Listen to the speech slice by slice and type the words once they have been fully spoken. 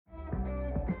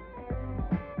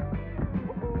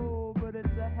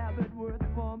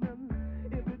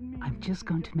just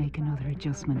going to make another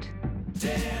adjustment.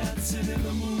 Dancing in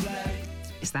the moonlight.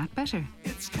 Is that better?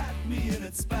 It's caught me in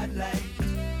its spotlight.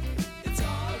 It's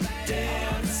alright.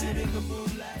 Dancing in the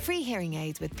moonlight. Free hearing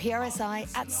aids with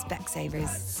PRSI at Specsavers.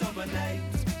 Summer night.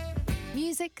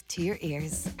 Music to your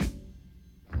ears.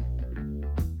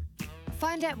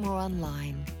 Find out more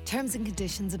online. Terms and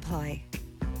conditions apply.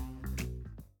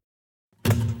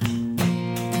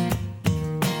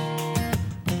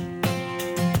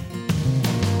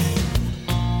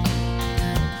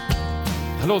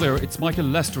 Hello there, it's Michael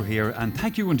Lester here, and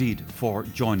thank you indeed for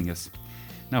joining us.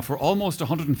 Now, for almost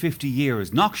 150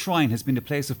 years, Knock Shrine has been a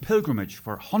place of pilgrimage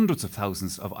for hundreds of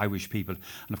thousands of Irish people,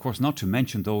 and of course not to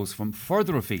mention those from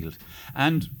further afield.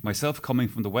 And myself, coming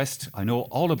from the West, I know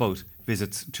all about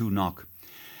visits to Knock.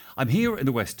 I'm here in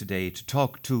the West today to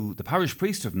talk to the parish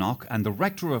priest of Knock and the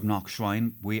rector of Knock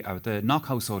Shrine. We are at the Knock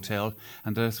House Hotel,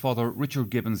 and there's Father Richard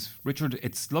Gibbons. Richard,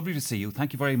 it's lovely to see you.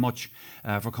 Thank you very much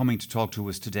for coming to talk to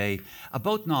us today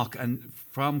about Knock, and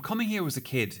from coming here as a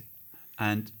kid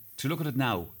and to look at it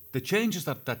now, the changes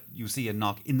that you see in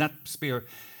Knock in that spare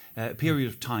period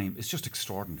of time is just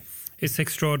extraordinary. It's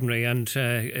extraordinary, and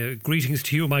greetings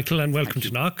to you, Michael, and welcome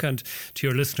to Knock, and to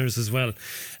your listeners as well.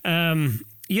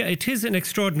 Yeah, it is an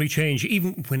extraordinary change.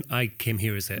 Even when I came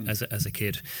here as a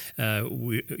kid,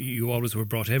 you always were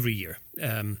brought every year.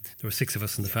 There were 6 of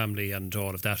us in the family and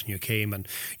all of that, and you came and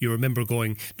you remember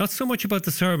going, not so much about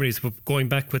the ceremonies, but going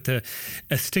back with a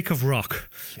stick of rock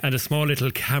and a small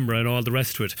little camera and all the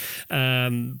rest of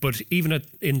it. But even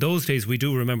in those days, we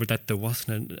do remember that there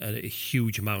wasn't a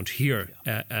huge amount here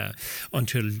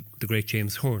until the great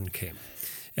James Horn came.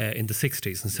 In the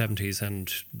 60s and 70s, and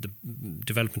the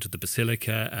development of the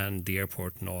Basilica and the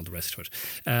airport and all the rest of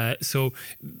it. So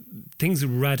things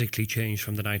radically changed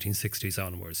from the 1960s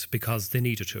onwards because they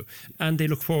needed to. And they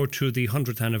look forward to the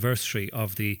 100th anniversary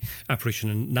of the apparition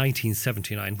in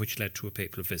 1979, which led to a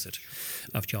papal visit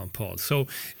of John Paul. So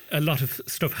a lot of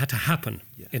stuff had to happen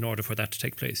in order for that to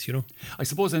take place, you know. I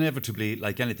suppose inevitably,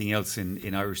 like anything else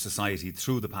in Irish society,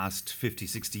 through the past 50,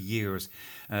 60 years,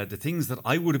 the things that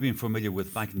I would have been familiar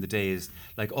with back in the days,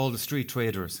 like all the street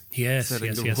traders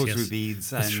selling the rosary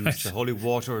beads and the holy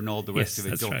water and all the rest of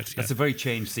it. That's a very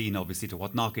changed scene, obviously, to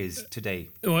what Knock is today.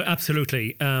 Oh,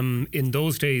 absolutely. In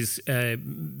those days,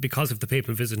 because of the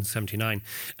papal visit in 79,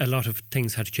 a lot of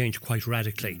things had to change quite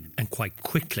radically and quite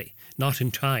quickly, not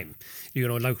in time. You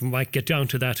know, like we might get down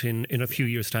to that in a few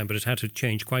years' time, but it had to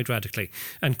change quite radically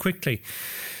and quickly.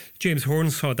 James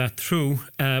Horn saw that through,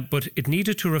 but it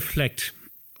needed to reflect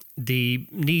the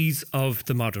needs of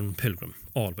the modern pilgrim,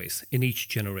 always, in each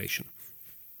generation.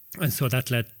 And so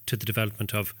that led to the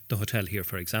development of the hotel here,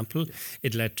 for example. Yes.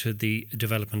 It led to the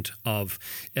development of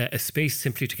a space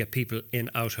simply to get people in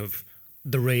out of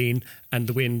the rain and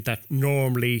the wind that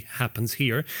normally happens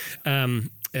here,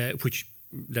 which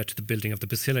led to the building of the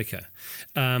Basilica.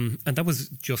 And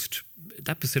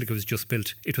that Basilica was just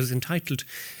built. It was entitled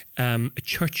a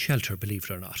church shelter, believe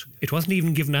it or not. It wasn't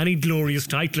even given any glorious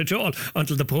title at all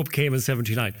until the Pope came in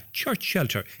 79. Church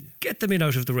shelter. Get them in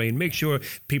out of the rain. Make sure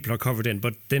people are covered in.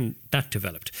 But then that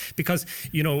developed. Because,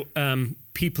 you know,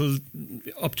 people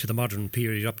up to the modern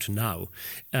period, up to now,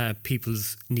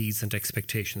 people's needs and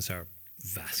expectations are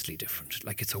vastly different.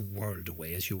 Like, it's a world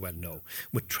away, as you well know,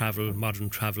 with travel, modern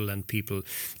travel, and people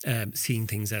seeing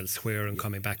things elsewhere and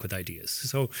coming back with ideas.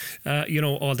 So, you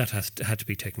know, all that had to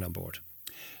be taken on board.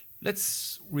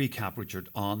 Let's recap, Richard,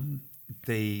 on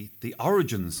the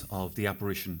origins of the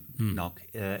apparition Knock.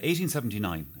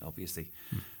 1879, obviously.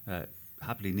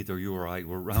 Happily, neither you or I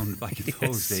were around back in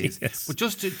those days. Yes. But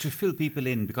just to fill people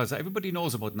in, because everybody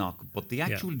knows about Knock, but the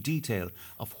actual detail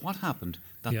of what happened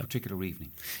that particular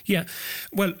evening. Yeah,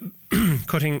 well,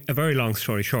 cutting a very long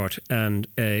story short, and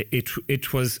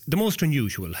it was the most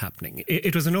unusual happening.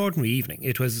 It was an ordinary evening.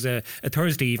 It was a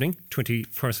Thursday evening,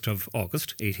 21st of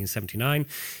August, 1879.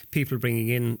 People bringing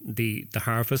in the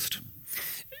harvest,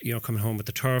 you know, coming home with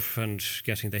the turf and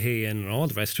getting the hay in and all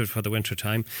the rest of it for the winter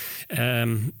time.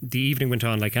 The evening went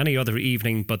on like any other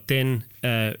evening, but then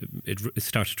it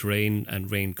started to rain,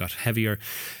 and rain got heavier.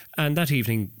 And that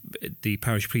evening, the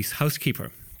parish priest's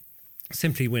housekeeper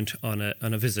simply went on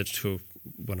a visit to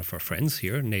one of our friends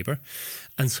here, a neighbour,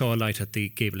 and saw a light at the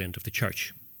gable end of the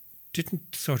church.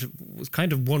 Was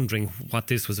kind of wondering what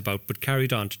this was about, but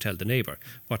carried on to tell the neighbour,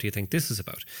 what do you think this is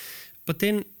about? But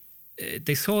then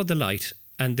they saw the light,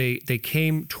 and they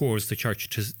came towards the church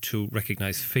to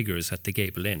recognise figures at the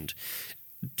gable end.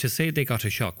 To say they got a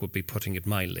shock would be putting it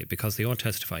mildly, because they all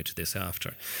testified to this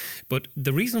after. But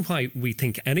the reason why we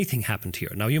think anything happened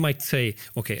here, now you might say,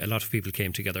 okay, a lot of people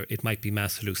came together, it might be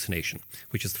mass hallucination,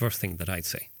 which is the first thing that I'd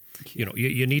say. You know,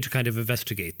 you need to kind of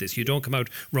investigate this. You don't come out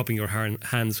rubbing your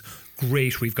hands,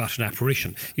 great, we've got an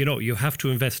apparition. You know, you have to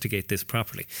investigate this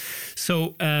properly.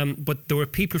 So, but there were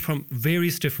people from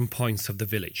various different points of the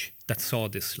village that saw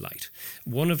this light.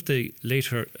 One of the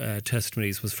later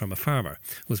testimonies was from a farmer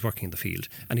who was working in the field,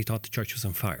 and he thought the church was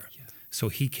on fire. So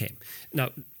he came. Now,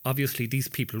 obviously, these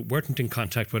people weren't in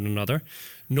contact with one another.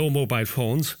 No mobile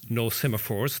phones, no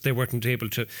semaphores. They weren't able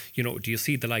to, you know, do you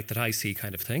see the light that I see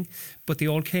kind of thing. But they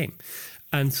all came.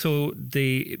 And so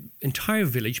the entire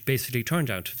village basically turned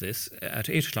out of this at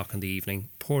 8 o'clock in the evening,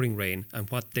 pouring rain, and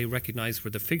what they recognised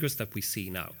were the figures that we see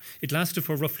now. It lasted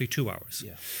for roughly 2 hours.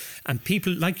 Yeah. And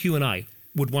people like you and I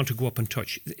would want to go up and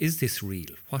touch. Is this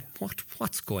real?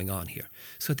 What's going on here?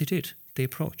 So they did. They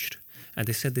approached. And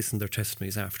they said this in their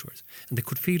testimonies afterwards. And they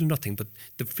could feel nothing, but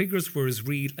the figures were as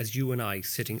real as you and I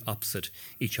sitting opposite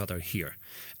each other here.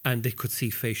 And they could see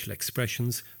facial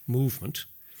expressions, movement.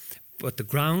 But the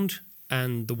ground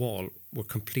and the wall were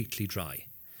completely dry,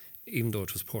 even though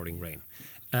it was pouring rain.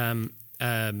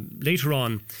 Later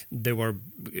on, there were,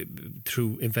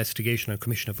 through investigation and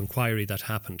commission of inquiry that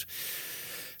happened,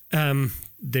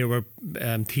 there were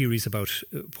theories about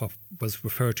what was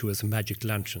referred to as a magic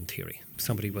lantern theory.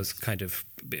 Somebody was kind of,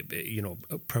 you know,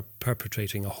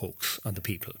 perpetrating a hoax on the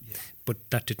people. Yeah. But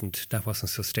that wasn't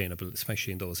sustainable,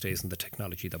 especially in those days and the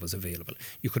technology that was available.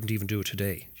 You couldn't even do it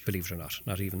today, believe it or not,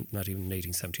 not even in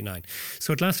 1879.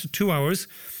 So it lasted 2 hours,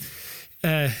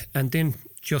 and then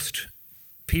just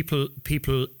people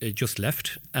just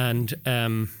left, and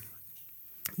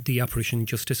the apparition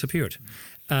just disappeared.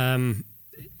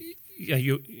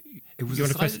 It was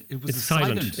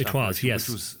silent. It was, yes.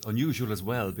 Which was unusual as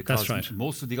well, because that's right.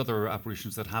 Most of the other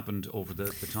apparitions that happened over the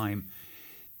time,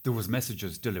 there was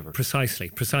messages delivered.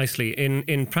 Precisely.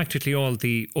 In practically all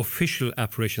the official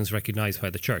apparitions recognised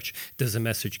by the church, there's a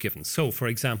message given. So, for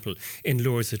example, in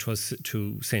Lourdes it was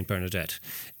to Saint Bernadette,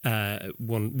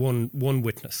 one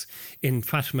witness. In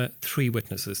Fatima, 3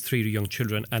 witnesses, 3 young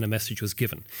children, and a message was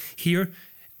given. Here,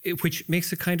 which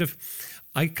makes it kind of,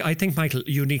 I think, Michael,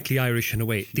 uniquely Irish in a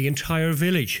way. The entire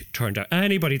village turned out.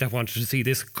 Anybody that wanted to see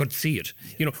this could see it,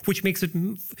 you know, which makes it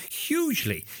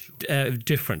hugely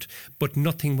different. But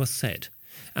nothing was said.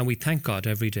 And we thank God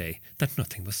every day that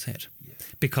nothing was said.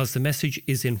 Because the message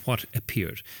is in what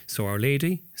appeared. So Our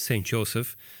Lady, St.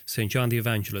 Joseph, St. John the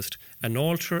Evangelist, an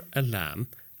altar, a lamb,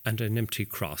 and an empty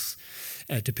cross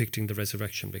depicting the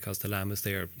resurrection, because the lamb is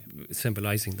there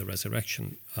symbolising the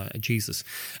resurrection, Jesus.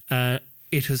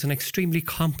 It is an extremely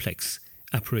complex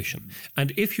apparition.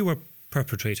 And if you were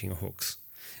perpetrating a hoax,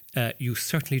 you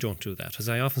certainly don't do that. As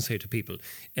I often say to people,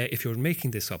 if you're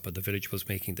making this up, or the village was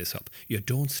making this up, you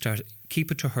don't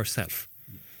keep it to herself.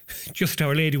 Just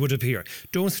Our Lady would appear.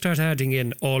 Don't start adding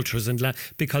in altars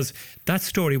because that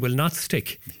story will not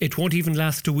stick. It won't even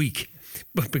last a week.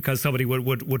 But because somebody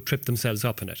would trip themselves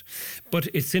up in it. But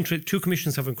it's interesting. 2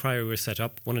 commissions of inquiry were set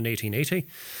up, one in 1880,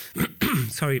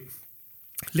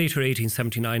 later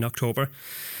 1879, October,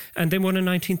 and then one in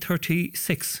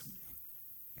 1936.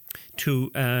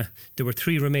 There were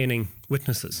 3 remaining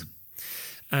witnesses,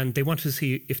 and they wanted to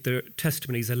see if their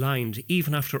testimonies aligned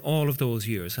even after all of those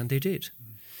years, and they did.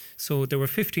 So there were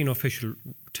 15 official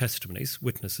testimonies,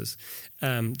 witnesses.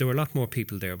 There were a lot more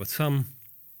people there, but some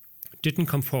didn't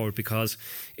come forward because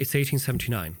it's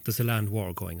 1879. There's a land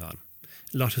war going on.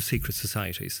 A lot of secret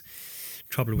societies.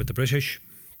 Trouble with the British.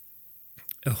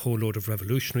 A whole load of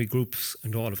revolutionary groups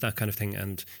and all of that kind of thing.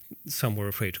 And some were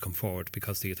afraid to come forward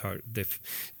because the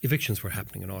evictions were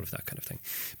happening and all of that kind of thing.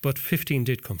 But 15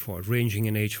 did come forward, ranging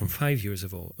in age from 5 years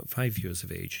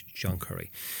of age, John Curry,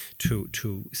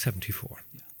 to 74.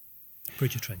 Yeah.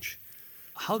 Bridget Trench.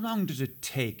 How long did it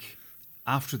take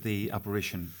after the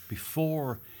apparition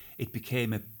before it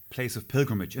became a place of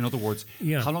pilgrimage? In other words,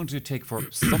 how long did it take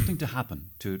for something to happen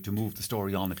to move the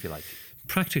story on, if you like?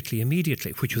 Practically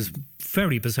immediately, which was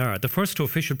very bizarre. The first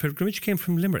official pilgrimage came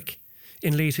from Limerick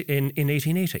in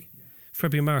 1880,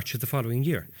 February, March of the following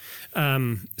year.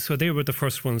 So they were the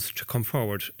first ones to come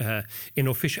forward in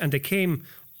official, and they came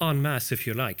en masse, if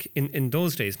you like. In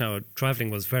those days, now, travelling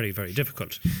was very, very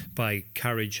difficult by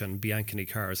carriage and Bianchini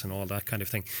cars and all that kind of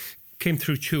thing. Came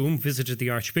through Tuam, visited the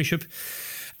Archbishop.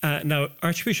 Now,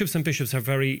 archbishops and bishops are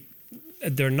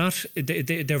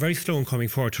they're very slow in coming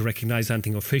forward to recognise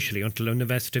anything officially until an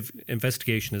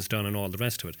investigation is done and all the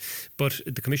rest of it. But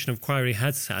the Commission of Inquiry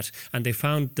had sat, and they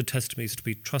found the testimonies to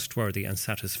be trustworthy and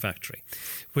satisfactory,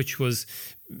 which was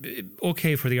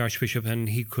okay for the Archbishop, and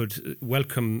he could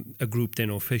welcome a group then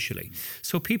officially.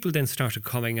 So people then started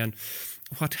coming, and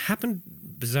what happened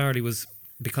bizarrely was,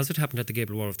 because it happened at the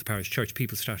gable wall of the parish church,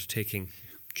 people started taking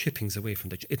chippings away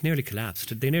from it nearly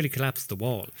collapsed. They nearly collapsed the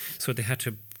wall, so they had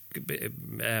to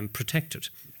protect it.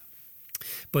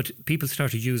 But people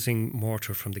started using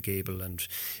mortar from the gable and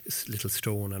little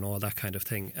stone and all that kind of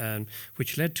thing,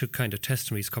 which led to kind of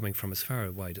testimonies coming from as far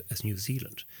wide as New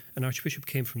Zealand. An archbishop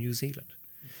came from New Zealand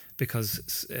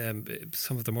because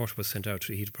some of the mortar was sent out.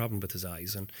 He had a problem with his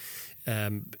eyes, and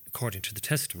according to the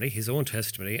testimony, his own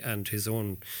testimony and his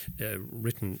own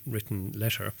written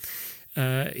letter,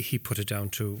 he put it down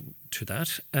to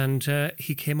that, and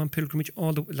he came on pilgrimage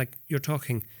you're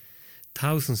talking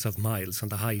thousands of miles on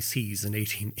the high seas in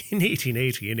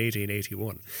 1880 and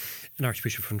 1881. An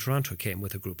archbishop from Toronto came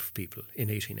with a group of people in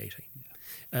 1880.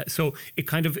 So it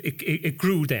kind of it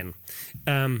grew then.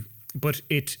 But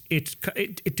it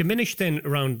diminished then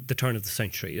around the turn of the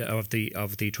century, of the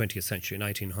 20th century,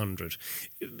 1900.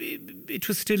 It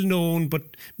was still known,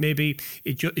 but maybe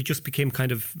it just became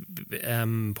kind of,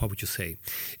 what would you say,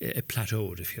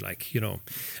 plateaued, if you like,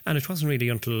 And it wasn't really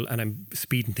until, and I'm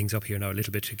speeding things up here now a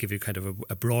little bit to give you kind of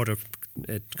a broader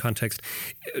context,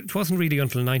 it wasn't really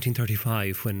until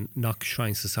 1935 when Knock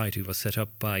Shrine Society was set up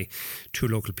by two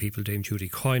local people, Dame Judy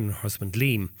Coyne and her husband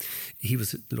Liam. He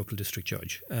was a local district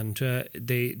judge, and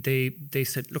they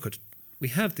said, look, we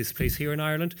have this place here in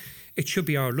Ireland. It should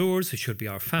be our Lourdes. It should be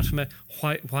our Fatima.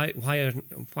 Why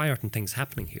aren't things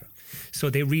happening here?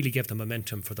 So they really gave the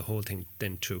momentum for the whole thing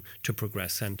then to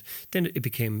progress, and then it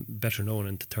became better known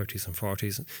in the 30s and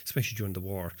 40s, especially during the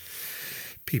war.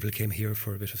 People came here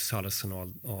for a bit of solace and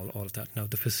all of that. Now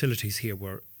the facilities here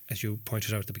were, as you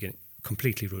pointed out at the beginning,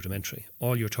 completely rudimentary.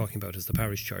 All you're talking about is the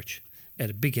parish church and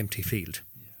a big empty field.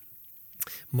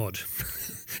 Mud,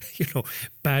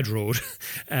 bad road,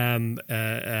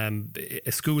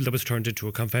 a school that was turned into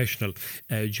a confessional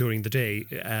during the day.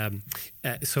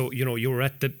 So you were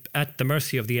at the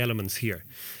mercy of the elements here,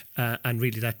 and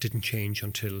really that didn't change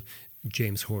until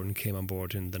James Horan came on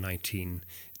board in the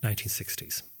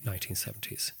 1960s,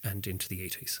 1970s, and into the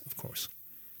 80s, of course.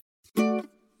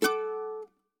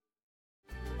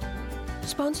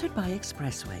 Sponsored by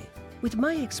Expressway. With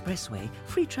My Expressway,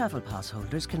 free travel pass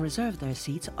holders can reserve their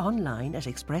seats online at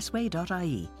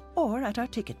expressway.ie or at our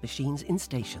ticket machines in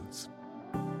stations.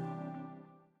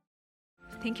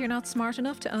 Think you're not smart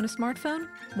enough to own a smartphone?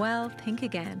 Well, think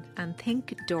again and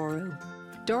think Doro.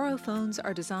 Doro phones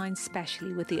are designed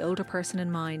specially with the older person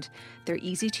in mind. They're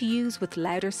easy to use with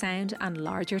louder sound and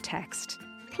larger text.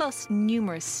 Plus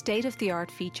numerous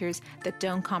state-of-the-art features that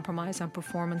don't compromise on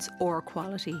performance or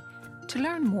quality. To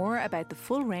learn more about the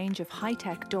full range of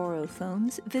high-tech Doro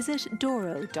phones, visit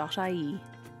doro.ie.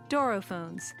 Doro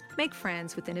phones. Make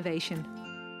friends with innovation.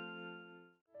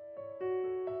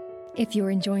 If you're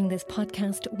enjoying this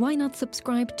podcast, why not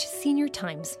subscribe to Senior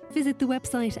Times? Visit the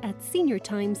website at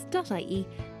seniortimes.ie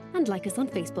and like us on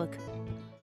Facebook.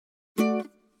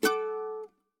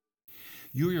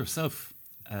 You yourself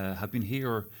have been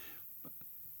here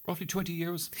roughly 20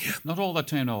 years. Not all that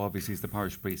time now, obviously, as the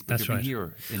parish priest, but That's you've right. been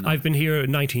here. I've been here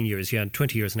 19 years, and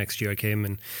 20 years next year. I came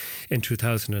in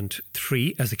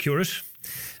 2003 as a curate.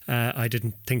 I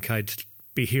didn't think I'd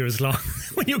be here as long.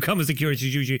 When you come as a curate,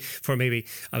 usually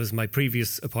my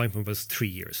previous appointment was 3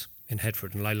 years in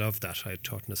Headford, and I loved that. I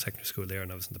taught in a secondary school there,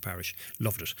 and I was in the parish.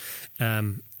 Loved it. I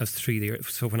was 3 years.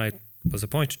 So when I was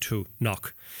appointed to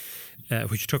Knock,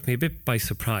 which took me a bit by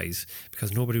surprise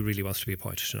because nobody really wants to be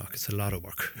appointed to Knock. It's a lot of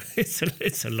work.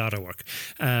 It's a lot of work.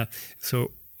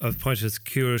 So I was appointed as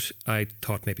curate. I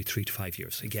thought maybe 3 to 5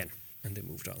 years again, and then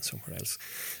moved on somewhere else.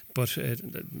 But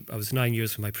I was 9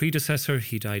 years with my predecessor.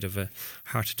 He died of a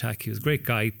heart attack. He was a great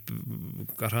guy.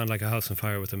 Got on like a house on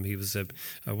fire with him. He was a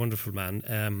wonderful man.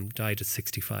 Died at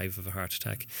 65 of a heart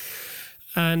attack.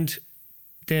 And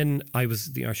then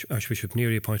the Archbishop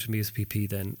Neary appointed me as PP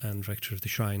then and rector of the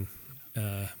shrine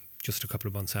just a couple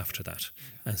of months after that.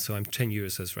 And so I'm 10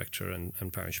 years as rector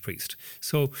and parish priest.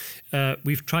 So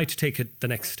we've tried to take it the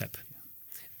next step.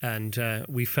 And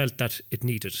we felt that it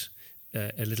needed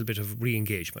a little bit of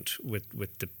re-engagement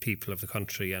with the people of the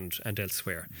country and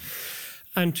elsewhere.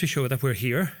 And to show that we're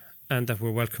here and that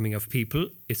we're welcoming of people.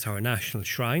 It's our national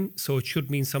shrine, so it should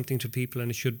mean something to people,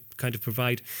 and it should kind of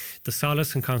provide the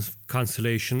solace and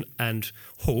consolation and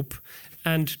hope,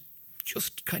 and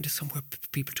just kind of somewhere for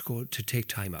people to go to take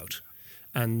time out.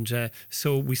 And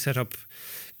so we set up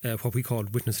what we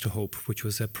called Witness to Hope, which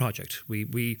was a project.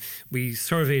 We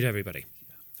surveyed everybody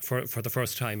for the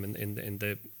first time in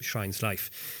the shrine's life.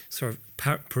 So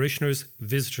parishioners,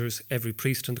 visitors, every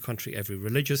priest in the country, every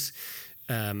religious,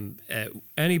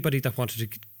 anybody that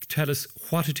wanted to tell us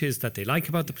what it is that they like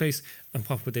about the place and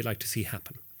what would they like to see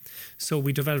happen. So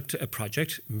we developed a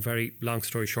project, very long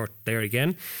story short there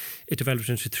again. It developed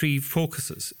into 3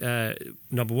 focuses.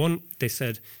 Number 1, they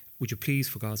said, would you please,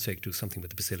 for God's sake, do something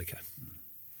with the Basilica?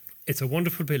 It's a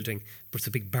wonderful building, but it's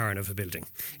a big barn of a building.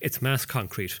 It's mass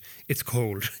concrete, it's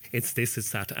cold, it's this,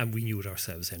 it's that, and we knew it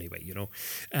ourselves anyway, you know.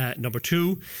 Number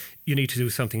 2, you need to do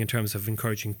something in terms of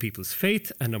encouraging people's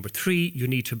faith. And number 3, you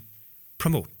need to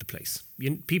promote the place.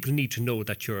 People need to know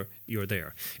that you're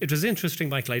there. It was interesting,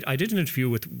 Michael. I did an interview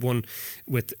with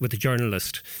a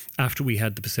journalist after we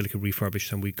had the Basilica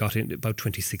refurbished, and we got in about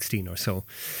 2016 or so,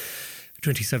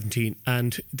 2017.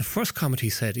 And the first comment he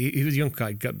said, he was a young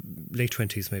guy, late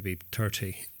 20s, maybe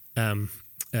 30,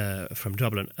 from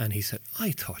Dublin, and he said, "I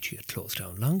thought you had closed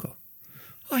down long ago.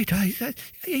 Are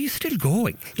you still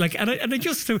going?" Like, and I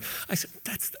said,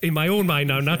 that's in my own mind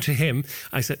now, not to him.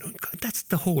 I said, "Oh God, that's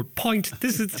the whole point.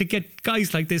 This is to get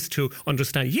guys like this to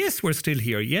understand, yes, we're still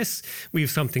here. Yes, we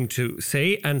have something to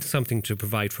say and something to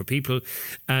provide for people.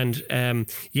 And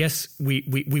yes, we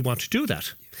want to do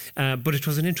that." But it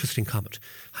was an interesting comment.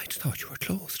 "I thought you were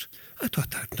closed. I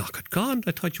thought that knock had gone.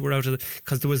 I thought you were out of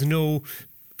because there was no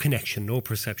connection, no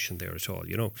perception there at all,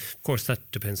 you know. Of course,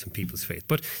 that depends on people's faith.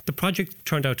 But the project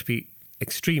turned out to be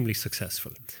extremely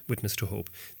successful, Witness to Hope.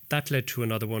 That led to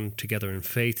another one, Together in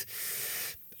Faith,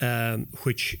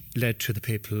 which led to the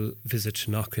papal visit to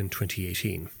Knock in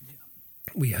 2018.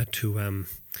 We had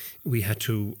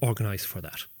to organise for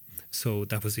that. So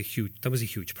that was a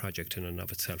huge project in and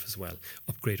of itself as well.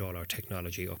 Upgrade all our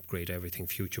technology, upgrade everything,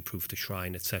 future-proof the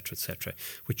shrine, etc.,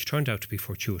 which turned out to be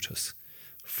fortuitous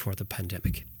for the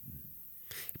pandemic,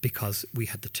 because we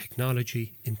had the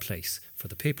technology in place for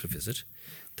the papal visit,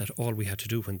 that all we had to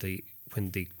do when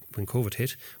COVID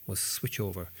hit was switch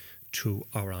over to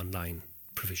our online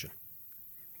provision,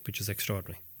 which is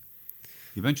extraordinary.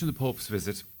 You mentioned the Pope's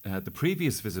visit. The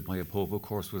previous visit by a Pope, of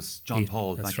course, was John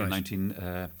Paul back in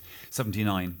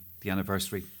 1979, the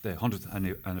anniversary, the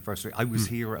 100th anniversary. I was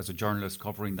here as a journalist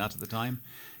covering that at the time.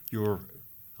 You're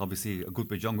obviously a good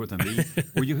bit younger than me.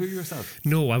 Were you here yourself?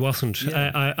 No, I wasn't.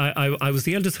 Yeah. I was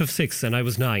the eldest of 6, and I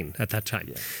was 9 at that time.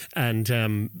 Yeah.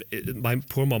 And my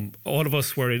poor mum, all of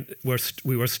us we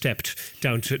were stepped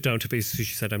down to basically.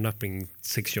 She said, "I'm not bringing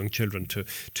 6 young children to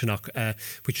Knock,"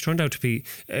 which turned out to be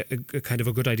a kind of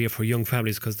a good idea for young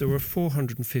families, because there were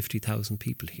 450,000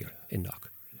 people here in Knock.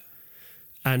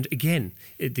 And again,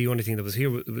 the only thing that was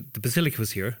here, the Basilica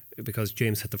was here because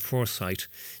James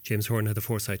Horan had the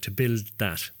foresight to build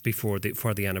that for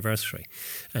the anniversary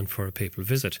and for a papal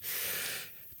visit.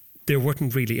 There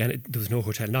weren't really any, there was no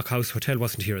hotel. Knock House Hotel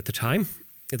wasn't here at the time.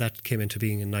 That came into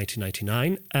being in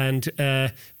 1999. And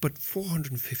but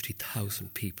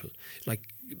 450,000 people, like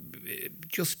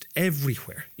just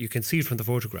everywhere. You can see it from the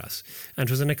photographs. And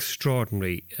it was an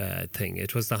extraordinary thing.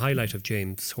 It was the highlight of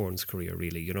James Horan's career,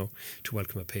 really, you know, to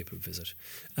welcome a papal visit.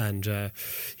 And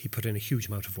he put in a huge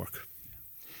amount of work.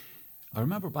 I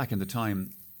remember back in the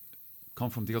time, come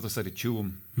from the other side of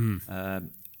Tuam,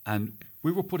 and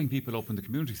we were putting people up in the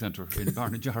community centre in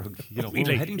Barnajarrow. You know, we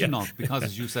were heading to Knock because,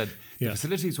 as you said, the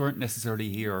facilities weren't necessarily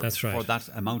here for that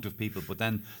amount of people, but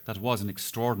then that was an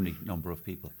extraordinary number of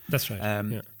people. That's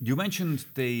right. You mentioned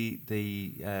the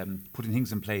putting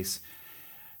things in place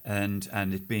and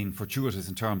it being fortuitous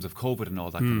in terms of COVID and all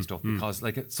that kind of stuff, because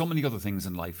like so many other things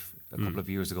in life a couple of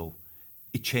years ago,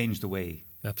 it changed the way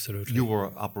absolutely you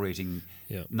were operating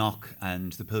Knock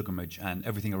and the pilgrimage and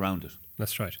everything around it.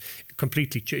 That's right.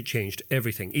 Completely changed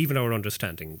everything, even our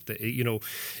understanding. You know,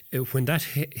 when that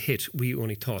hit, we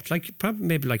only thought, like probably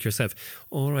maybe like yourself,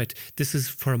 all right, this is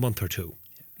for a month or two.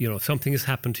 You know, something has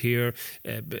happened here.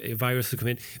 A virus will come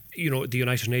in. You know, the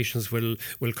United Nations will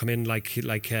come in like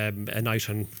a night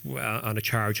on a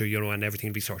charger. You know, and everything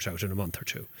will be sorted out in a month or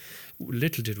two.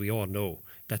 Little did we all know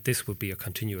that this would be a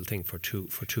continual thing for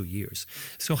 2 years.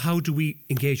 So how do we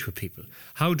engage with people?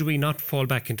 How do we not fall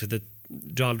back into the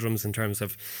doldrums in terms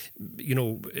of, you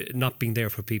know, not being there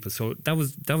for people? So that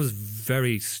was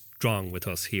very strong with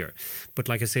us here. But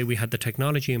like I say, we had the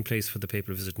technology in place for the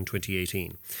papal visit in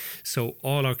 2018. So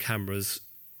all our cameras,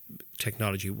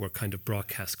 technology were kind of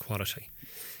broadcast quality,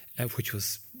 which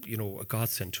was, you know, a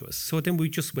godsend to us. So then we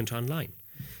just went online.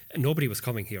 And nobody was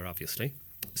coming here, obviously.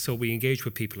 So we engaged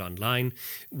with people online.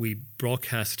 We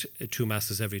broadcast 2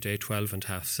 masses every day, 12 and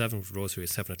half 7, rosary at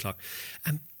 7 o'clock.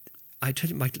 And I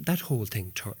tell you, Michael, that whole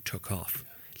thing took off.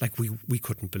 Like we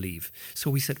couldn't believe. So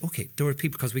we said, okay, there were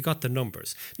people, because we got the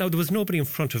numbers. Now, there was nobody in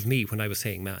front of me when I was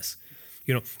saying Mass.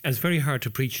 You know, and it's very hard to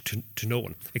preach to no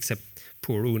one, except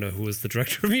poor Una, who was the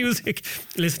director of music,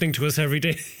 listening to us every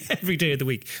day of the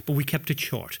week. But we kept it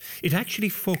short. It actually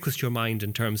focused your mind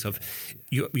in terms of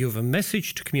you have a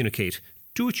message to communicate.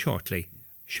 Do it shortly,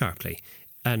 sharply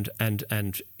and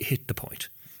hit the point.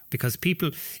 Because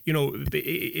people,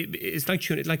 it's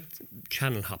like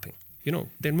channel hopping.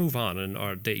 They move on,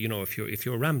 or they, if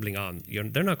you're rambling on,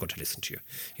 they're not going to listen to you.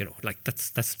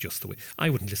 That's just the way. I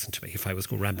wouldn't listen to me if I was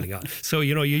going rambling on. So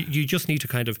you just need to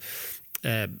kind of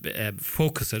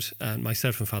focus it. And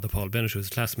myself and Father Paul Bennett, who was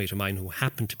a classmate of mine, who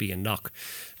happened to be in Knock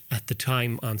at the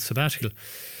time on sabbatical,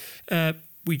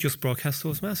 we just broadcast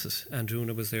those masses, and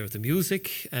Una was there with the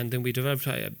music, and then we developed.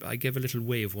 I gave a little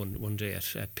wave one day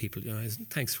at people.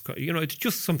 Thanks for it's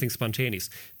just something spontaneous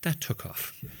that took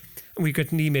off. And we got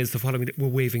emails the following day, we're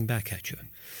waving back at you.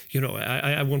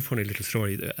 I have one funny little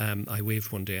story. I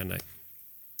waved one day and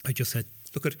I just said,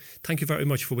 look, thank you very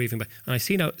much for waving back. And I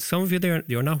see now, some of you there,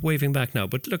 you're not waving back now,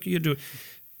 but look, you do.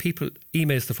 People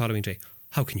emails the following day,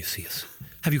 how can you see us?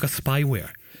 Have you got spyware?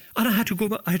 And I had to go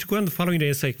on the following day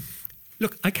and say,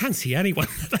 look, I can't see anyone.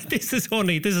 This is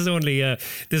only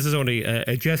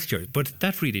a gesture. But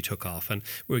that really took off, and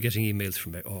we were getting emails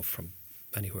from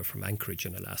anywhere from Anchorage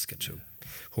in Alaska to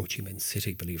Ho Chi Minh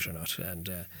City, believe it or not, and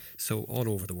so all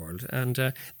over the world. And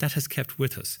that has kept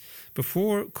with us.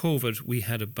 Before COVID, we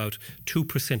had about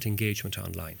 2% engagement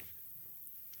online.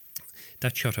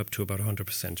 That shot up to about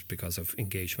 100% because of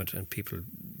engagement and people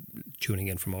tuning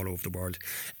in from all over the world,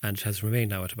 and it has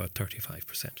remained now at about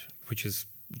 35%, which is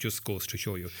just goes to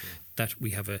show you that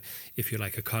we have a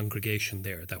congregation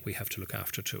there that we have to look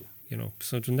after too.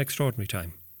 So it's an extraordinary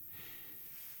time.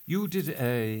 You did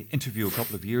an interview a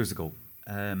couple of years ago,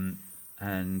 and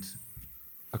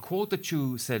a quote that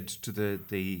you said to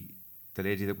the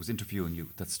lady that was interviewing you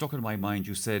that stuck in my mind.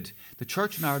 You said, the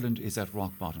church in Ireland is at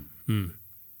rock bottom.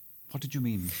 What did you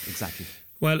mean exactly?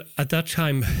 Well, at that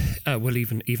time,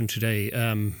 even today,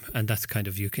 and that's kind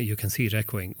of, you can see it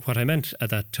echoing. What I meant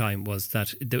at that time was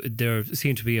that there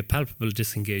seemed to be a palpable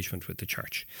disengagement with the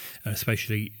church,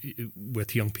 especially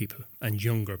with young people and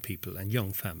younger people and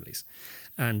young families.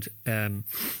 And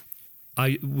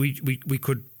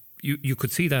you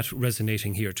could see that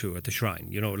resonating here too at the shrine.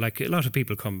 Like a lot of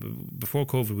people come. Before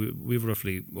COVID, we were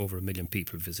roughly over 1 million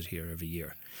people visit here every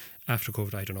year. After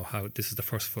COVID, I don't know how. This is the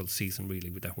first full season really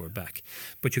that we're back,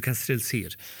 but you can still see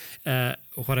it.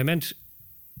 What I meant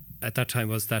at that time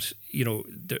was that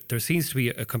there seems to be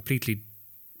a completely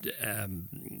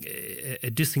a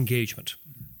disengagement,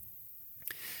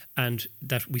 and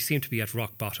that we seem to be at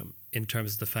rock bottom in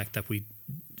terms of the fact that we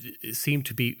seem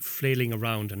to be flailing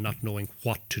around and not knowing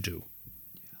what to do.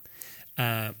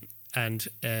 And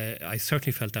I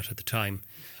certainly felt that at the time.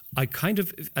 I kind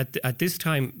of at this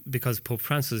time, because Pope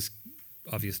Francis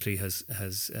obviously has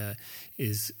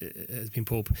been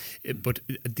Pope, but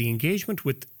the engagement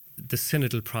with the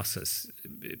synodal process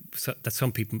that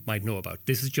some people might know about.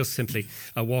 This is just simply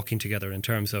a walking together in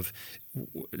terms of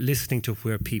listening to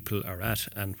where people are at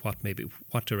and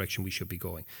what direction we should be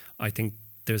going. I think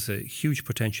there's a huge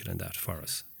potential in that for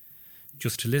us,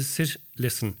 just to sit,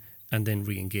 listen, and then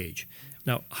re-engage.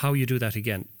 Now, how you do that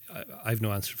again, I've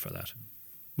no answer for that.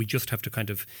 We just have to kind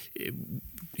of,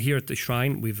 here at the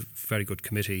Shrine, we have a very good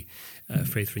committee,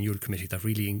 Faith Renewal Committee, that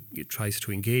really tries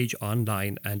to engage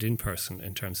online and in person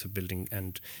in terms of building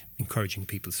and encouraging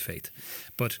people's faith.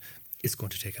 But it's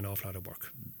going to take an awful lot of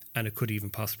work. And it could even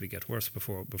possibly get worse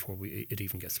before it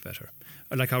even gets better.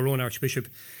 Like our own Archbishop,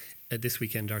 this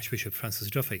weekend, Archbishop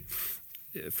Francis Duffy,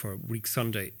 for Week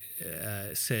Sunday,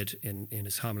 said in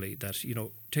his homily that,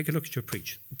 take a look at your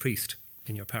priest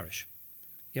in your parish.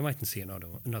 You mightn't see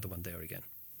another one there again.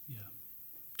 Yeah.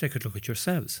 Take a look at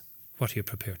yourselves. What are you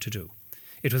prepared to do?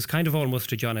 It was kind of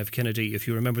almost a John F. Kennedy, if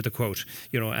you remember the quote,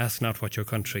 ask not what your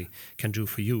country can do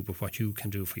for you, but what you can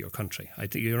do for your country. I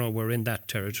think, we're in that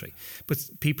territory. But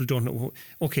people don't know,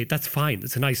 okay, that's fine.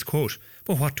 It's a nice quote.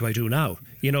 But what do I do now?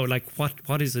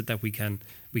 What is it that we can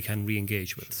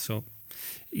re-engage with? So,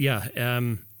 yeah,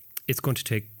 it's going to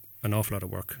take an awful lot of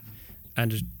work.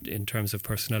 And in terms of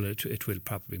personnel, it will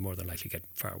probably more than likely get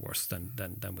far worse than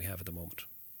we have at the moment.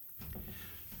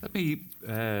 Let me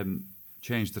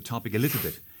change the topic a little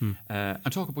bit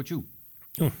and talk about you.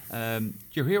 Oh.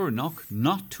 You're here in Knock,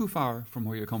 not too far from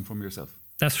where you come from yourself.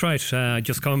 That's right.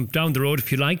 Just come down the road,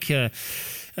 if you like,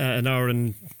 an hour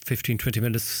and 15, 20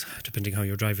 minutes, depending how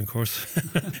you're driving, of course,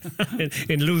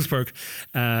 in Louisburgh,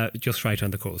 just right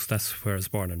on the coast. That's where I was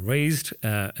born and raised,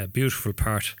 a beautiful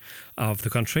part of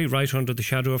the country, right under the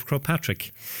shadow of Croagh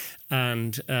Patrick.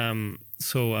 And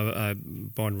so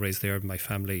I'm born and raised there. My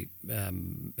family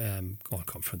all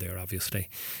come from there, obviously.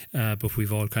 But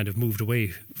we've all kind of moved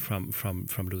away from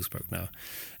Louisburgh now.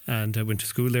 And I went to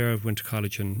school there, went to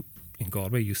college in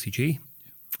Galway, UCG.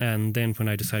 And then when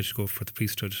I decided to go for the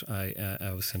priesthood,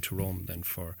 I was sent to Rome then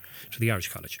to the Irish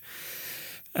College.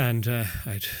 And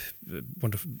I'd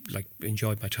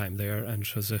enjoyed my time there, and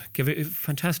it was gave a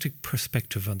fantastic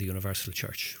perspective on the Universal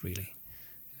Church, really.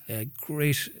 A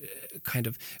great kind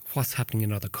of what's happening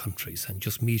in other countries, and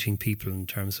just meeting people in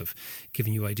terms of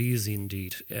giving you ideas,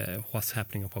 indeed, what's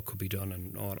happening and what could be done,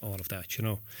 and all of that,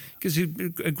 gives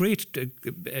you a great,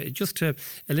 just a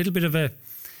little bit of a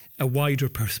wider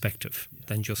perspective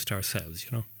than just ourselves,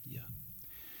 Yeah.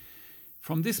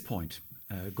 From this point,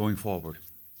 going forward,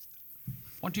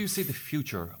 what do you see the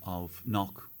future of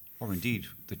Knock, or indeed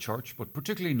the church, but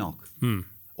particularly Knock,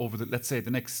 over let's say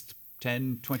the next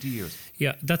 10, 20 years?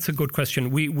 Yeah, that's a good question.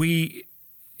 We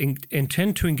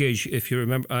intend to engage, if you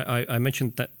remember, I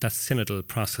mentioned that synodal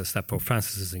process that Pope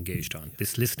Francis is engaged on,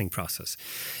 this listening process,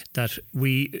 that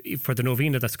for the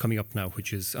novena that's coming up now,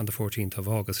 which is on the 14th of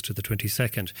August to the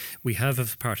 22nd, we have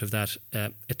as part of that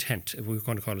a tent. We're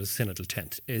going to call it a synodal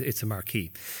tent. It's a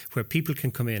marquee where people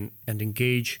can come in and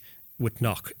engage with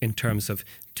Knock in terms of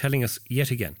telling us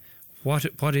yet again,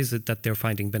 what is it that they're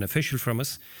finding beneficial from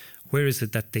us? Where is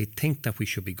it that they think that we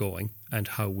should be going, and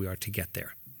how we are to get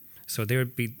there? So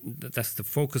that's the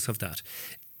focus of that.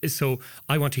 So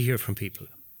I want to hear from people.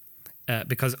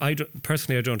 Because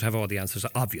personally, I don't have all the answers,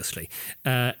 obviously.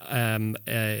 The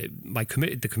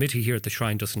committee here at the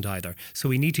Shrine doesn't either. So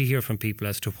we need to hear from people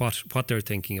as to what they're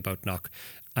thinking about Knock,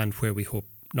 and where we hope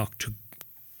Knock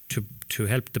to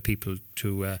help the people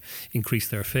to increase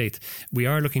their faith. We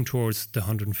are looking towards the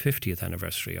 150th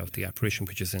anniversary of the apparition,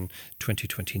 which is in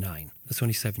 2029. That's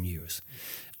only 7 years.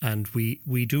 And we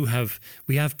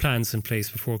have plans in place.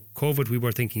 Before COVID, we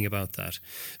were thinking about that.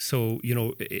 So,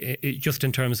 just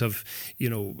in terms of,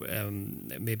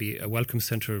 maybe a welcome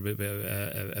centre,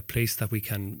 a place that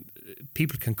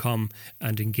people can come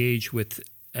and engage with,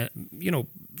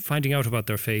 finding out about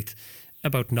their faith,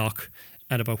 about Knock,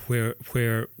 and about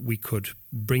where we could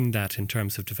bring that in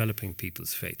terms of developing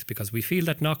people's faith. Because we feel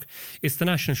that Knock is the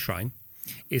national shrine.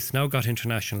 It's now got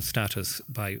international status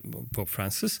by Pope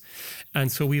Francis.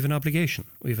 And so we have an obligation.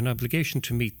 We have an obligation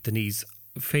to meet the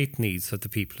faith needs of the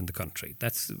people in the country.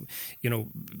 That's,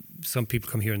 some people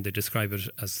come here and they describe it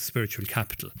as the spiritual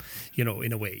capital,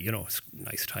 in a way, it's a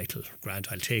nice title, grand,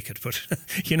 I'll take it. But,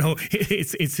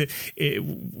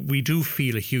 we do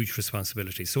feel a huge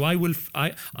responsibility. So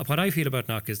what I feel about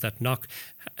Knock is that Knock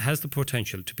has the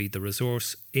potential to be a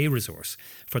resource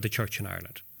for the church in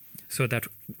Ireland. So that,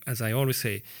 as I always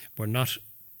say, we're not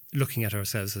looking at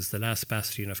ourselves as the last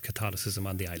bastion of Catholicism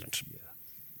on the island.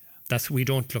 We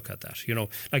don't look at that,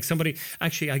 Like somebody,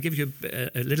 actually, I give you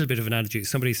a little bit of an analogy.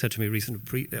 Somebody said to me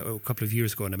recently, a couple of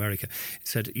years ago in America,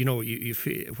 said, you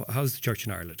feel, how's the church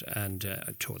in Ireland? And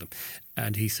I told him,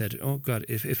 and he said, oh God,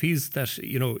 if he's that,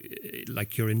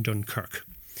 like you're in Dunkirk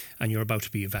and you're about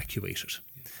to be evacuated.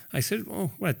 I said,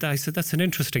 oh, right. I said, that's an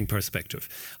interesting perspective.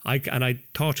 And I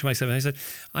thought to myself, I said,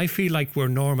 I feel like we're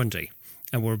Normandy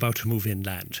and we're about to move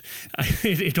inland.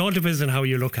 It all depends on how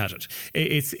you look at it.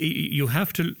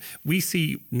 We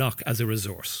see Knock as a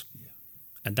resource,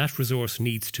 and that resource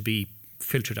needs to be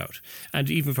filtered out. And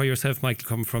even for yourself, Michael,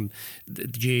 coming from the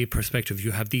GA perspective,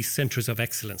 you have these centres of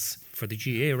excellence for the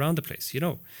GA around the place,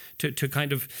 to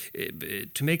kind of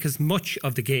to make as much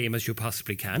of the game as you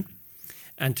possibly can,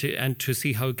 and to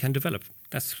see how it can develop.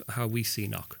 That's how we see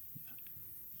Knock.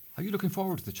 Are you looking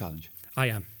forward to the challenge? I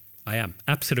am,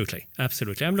 absolutely.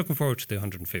 I'm looking forward to the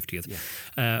 150th.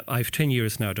 Yeah. I've 10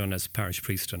 years now done as parish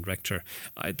priest and rector.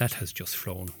 That has just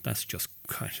flown. That's just,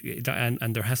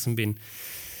 and there hasn't been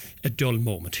a dull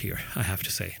moment here, I have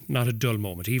to say. Not a dull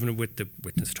moment, even with the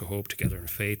Witness to Hope, Together in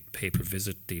Faith, papal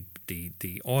visit, the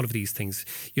all of these things,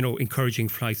 encouraging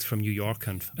flights from New York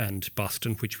and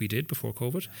Boston, which we did before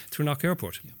COVID, through Knock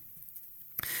Airport,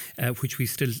 which we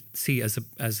still see as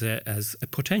a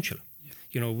potential.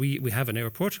 We have an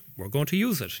airport, we're going to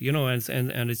use it,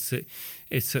 and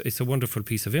it's a wonderful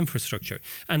piece of infrastructure.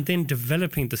 And then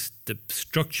developing the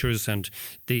structures and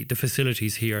the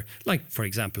facilities here, like, for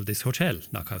example, this hotel,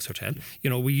 Knockhouse Hotel,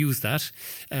 we use that.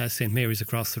 St. Mary's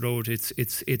across the road.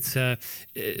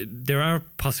 There are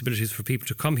possibilities for people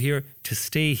to come here, to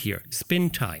stay here,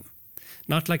 spend time.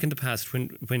 Not like in the past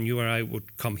when you or I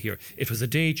would come here. It was a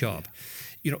day job.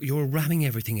 You were ramming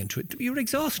everything into it. You were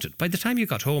exhausted. By the time you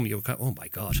got home, you were oh my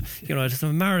God, it's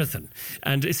a marathon.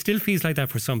 And it still feels like that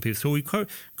for some people. So we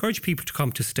encourage people to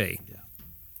come to stay,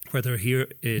 whether here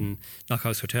in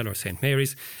Knockhouse Hotel or St.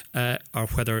 Mary's, or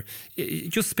whether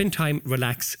just spend time,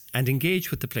 relax, and engage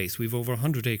with the place. We've over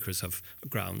 100 acres of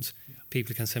grounds. Yeah.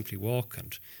 People can simply walk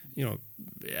and,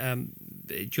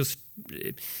 just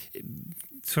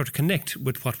sort of connect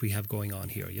with what we have going on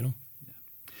here,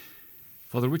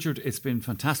 Father Richard, it's been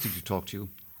fantastic to talk to you.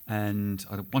 and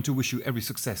I want to wish you every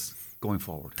success going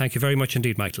forward. Thank you very much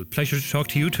indeed, Michael. Pleasure to talk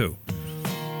to you too.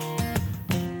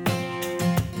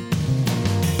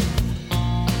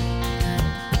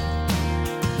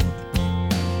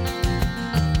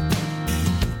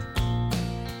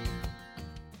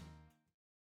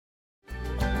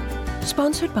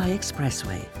 Sponsored by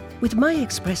Expressway. With My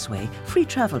Expressway, free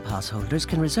travel pass holders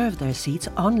can reserve their seats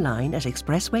online at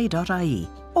expressway.ie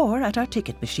or at our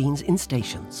ticket machines in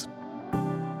stations.